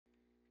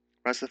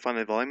For us to find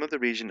the volume of the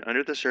region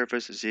under the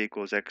surface z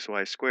equals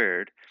xy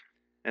squared,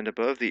 and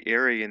above the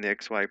area in the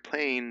xy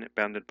plane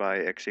bounded by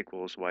x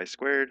equals y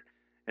squared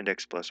and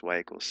x plus y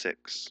equals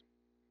 6.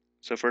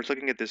 So first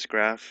looking at this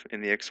graph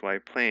in the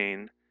xy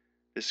plane,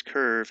 this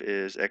curve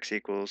is x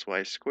equals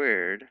y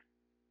squared,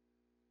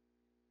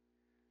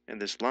 and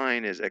this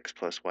line is x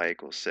plus y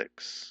equals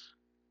 6.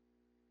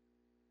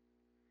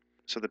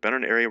 So the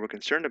bounded area we're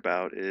concerned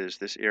about is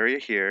this area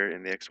here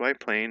in the xy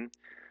plane,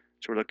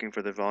 so we're looking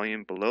for the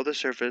volume below the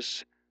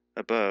surface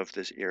above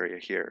this area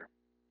here.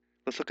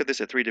 Let's look at this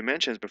at 3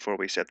 dimensions before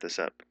we set this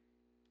up.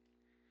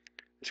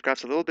 This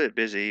graph's a little bit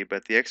busy,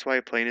 but the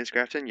xy plane is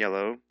graphed in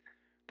yellow,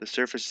 the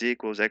surface z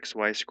equals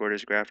xy squared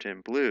is graphed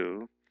in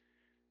blue.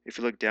 If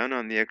you look down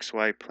on the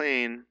xy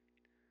plane,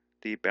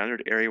 the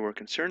bounded area we're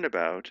concerned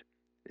about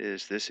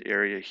is this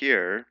area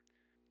here.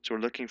 So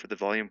we're looking for the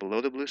volume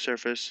below the blue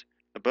surface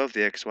above the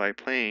xy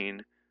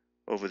plane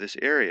over this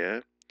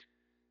area,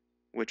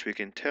 which we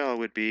can tell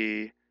would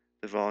be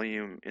the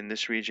volume in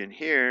this region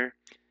here,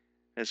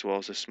 as well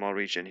as a small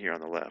region here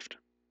on the left.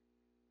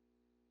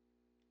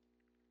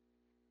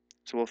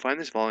 So we'll find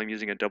this volume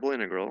using a double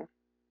integral,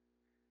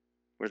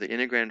 where the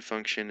integrand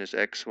function is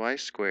xy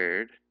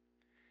squared.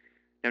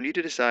 Now we need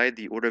to decide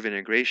the order of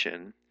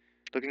integration.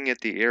 Looking at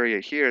the area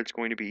here, it's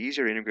going to be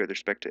easier to integrate with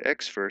respect to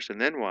x first and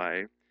then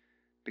y,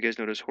 because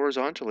notice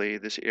horizontally,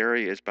 this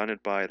area is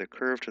bounded by the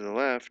curve to the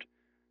left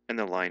and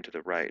the line to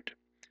the right.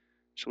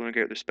 So we'll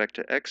integrate with respect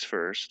to x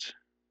first,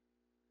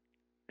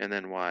 and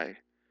then y.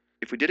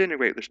 If we did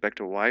integrate with respect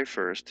to y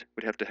first,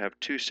 we'd have to have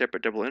 2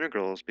 separate double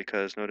integrals,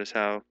 because notice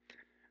how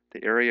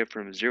the area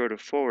from 0 to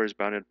 4 is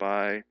bounded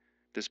by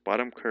this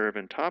bottom curve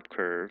and top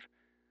curve,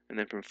 and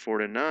then from 4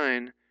 to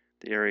 9,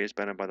 the area is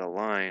bounded by the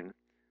line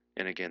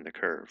and again the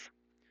curve.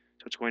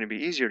 So it's going to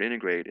be easier to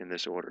integrate in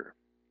this order.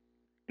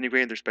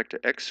 Integrating with respect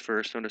to x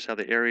first, notice how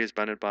the area is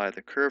bounded by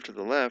the curve to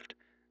the left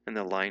and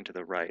the line to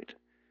the right.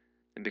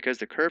 And because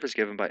the curve is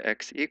given by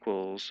x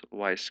equals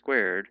y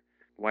squared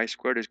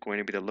is going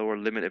to be the lower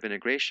limit of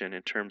integration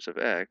in terms of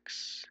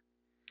x.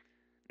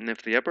 And then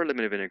for the upper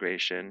limit of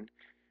integration,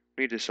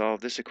 we need to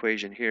solve this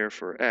equation here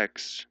for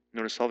x.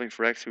 Notice solving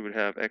for x, we would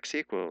have x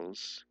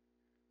equals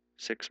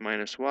 6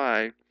 minus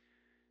y,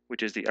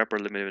 which is the upper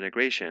limit of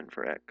integration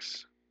for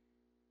x.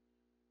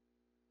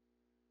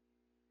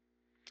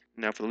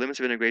 Now for the limits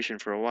of integration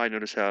for y,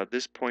 notice how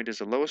this point is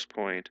the lowest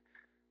point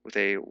with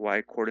a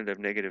y-coordinate of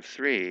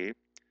 -3.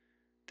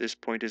 This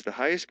point is the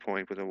highest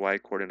point with a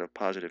y-coordinate of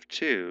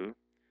 +2.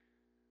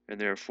 And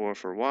therefore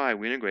for y,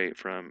 we integrate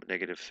from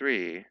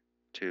 -3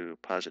 to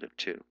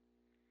 +2.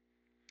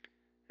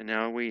 And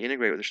now we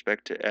integrate with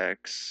respect to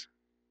x,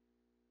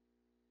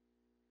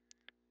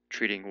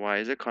 treating y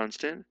as a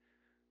constant.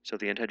 So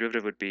the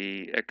antiderivative would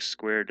be x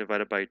squared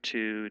divided by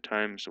 2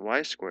 times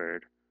y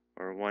squared,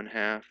 or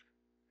 1/2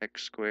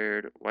 x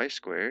squared y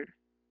squared.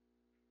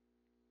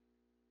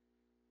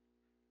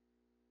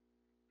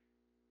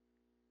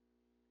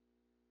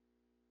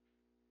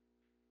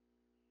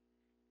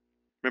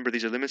 Remember,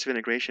 these are limits of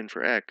integration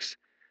for x,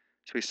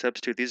 so we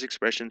substitute these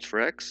expressions for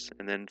x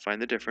and then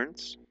find the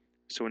difference.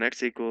 So when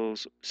x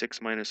equals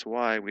 6 minus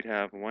y, we'd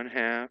have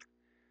 1/2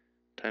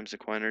 times the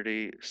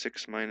quantity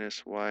 6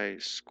 minus y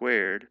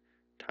squared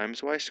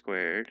times y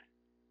squared,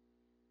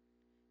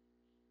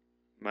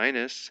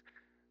 minus,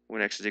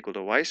 when x is equal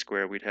to y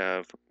squared, we'd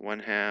have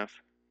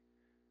 1/2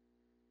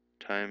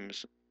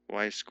 times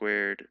y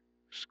squared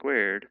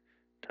squared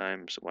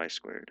times y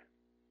squared.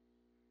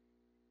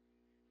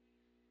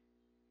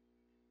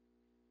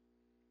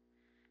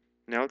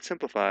 Now let's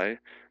simplify.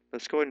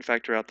 Let's go ahead and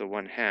factor out the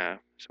 1/2.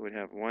 So we'd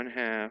have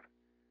 1/2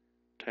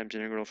 times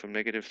integral from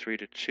 -3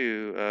 to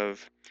 2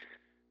 of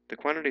the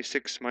quantity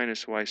 6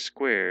 minus y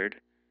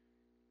squared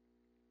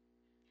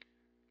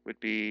would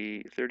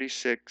be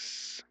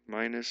 36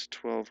 minus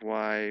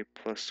 12y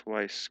plus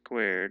y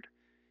squared.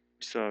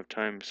 We still have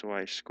times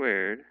y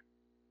squared.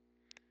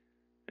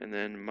 And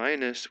then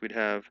minus, we'd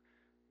have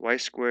y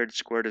squared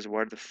squared is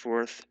y to the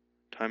 4th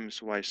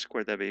times y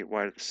squared, that'd be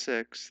y to the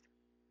 6th.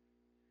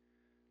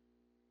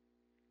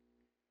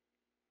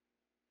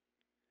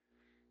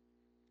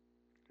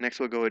 Next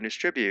we'll go and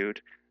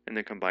distribute and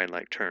then combine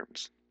like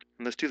terms.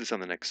 And let's do this on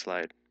the next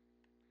slide.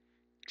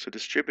 So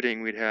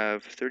distributing, we'd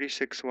have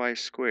 36y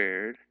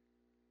squared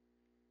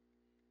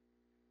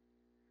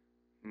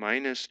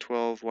minus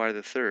 12y to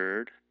the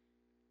 3rd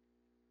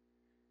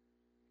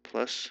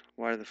plus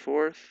y to the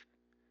 4th,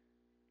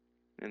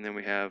 and then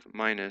we have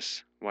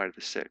minus y to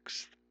the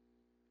 6th.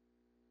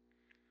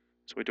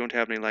 So we don't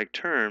have any like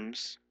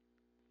terms,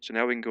 so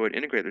now we can go and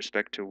integrate with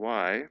respect to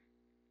y.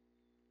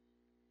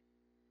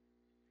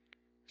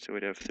 So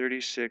we'd have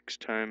 36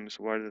 times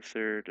y to the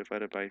 3rd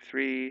divided by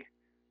 3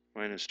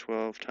 minus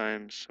 12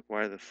 times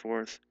y to the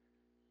 4th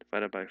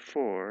divided by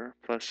 4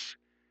 plus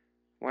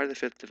y to the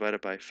 5th divided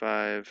by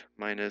 5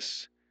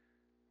 minus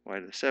y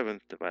to the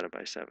 7th divided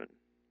by 7.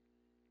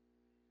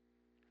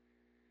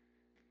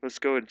 Let's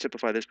go and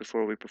simplify this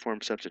before we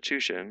perform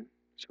substitution.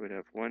 So we'd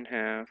have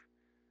 1/2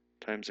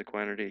 times the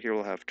quantity. Here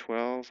we'll have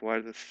 12 y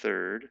to the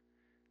 3rd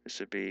this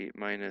would be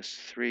minus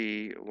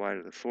 3y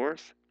to the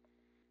fourth,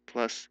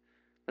 plus,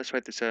 let's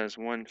write this as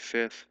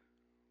 1/5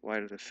 y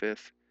to the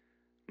fifth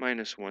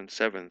minus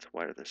 1/7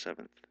 y to the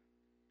seventh.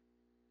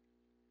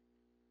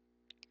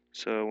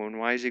 So when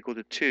y is equal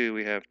to 2,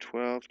 we have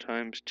 12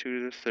 times 2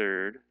 to the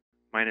third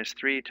minus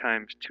 3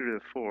 times 2 to the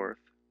fourth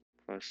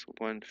plus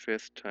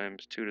 1/5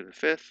 times 2 to the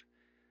fifth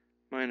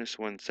minus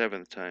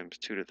 1/7 times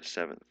 2 to the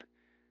seventh.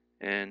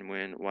 And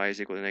when y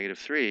is equal to negative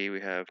 3,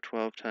 we have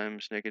 12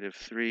 times negative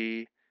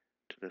 3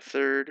 to the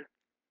third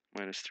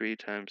minus 3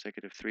 times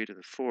negative 3 to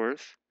the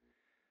fourth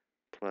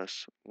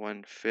plus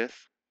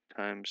 1/5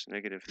 times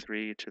negative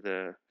 3 to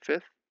the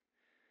fifth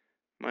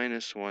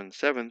minus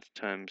 1/7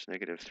 times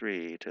negative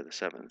 3 to the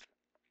seventh.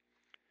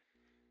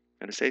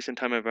 And to save some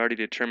time, I've already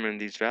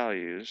determined these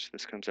values.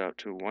 This comes out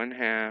to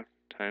 1/2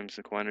 times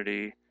the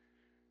quantity.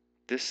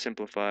 This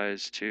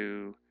simplifies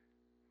to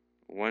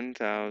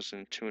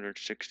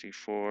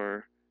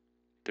 1,264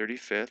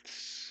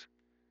 35ths.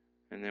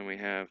 And then we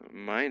have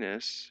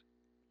minus,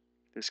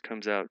 this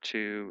comes out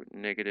to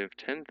negative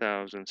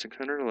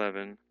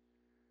 10,611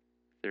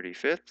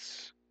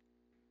 35ths.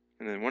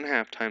 And then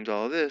 1/2 times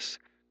all of this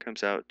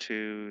comes out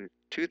to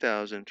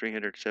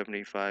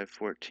 2,375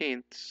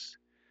 14ths,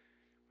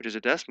 which is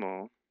a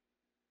decimal,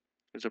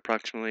 is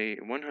approximately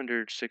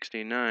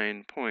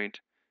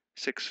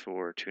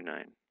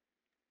 169.6429.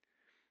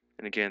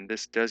 And again,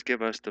 this does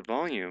give us the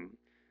volume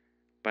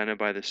bounded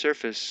by the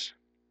surface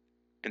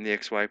in the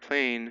xy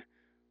plane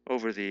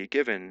over the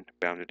given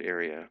bounded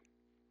area,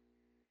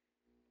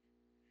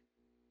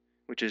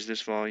 which is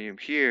this volume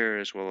here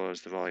as well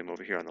as the volume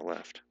over here on the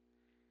left.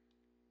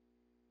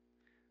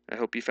 I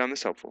hope you found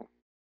this helpful.